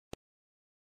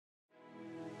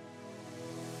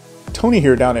Tony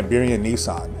here down at Burien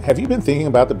Nissan. Have you been thinking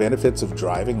about the benefits of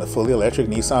driving the fully electric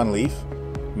Nissan Leaf?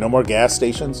 No more gas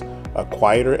stations, a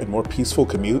quieter and more peaceful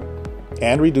commute,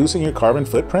 and reducing your carbon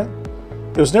footprint?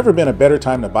 There's never been a better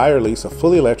time to buy or lease a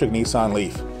fully electric Nissan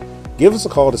Leaf. Give us a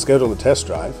call to schedule a test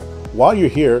drive. While you're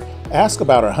here, ask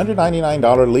about our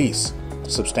 $199 lease,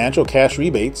 substantial cash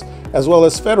rebates, as well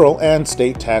as federal and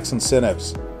state tax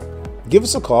incentives. Give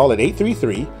us a call at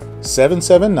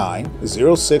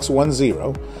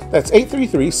 833-779-0610. That's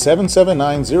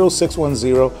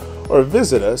 833-779-0610, or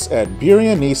visit us at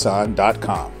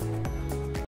BurienNissan.com.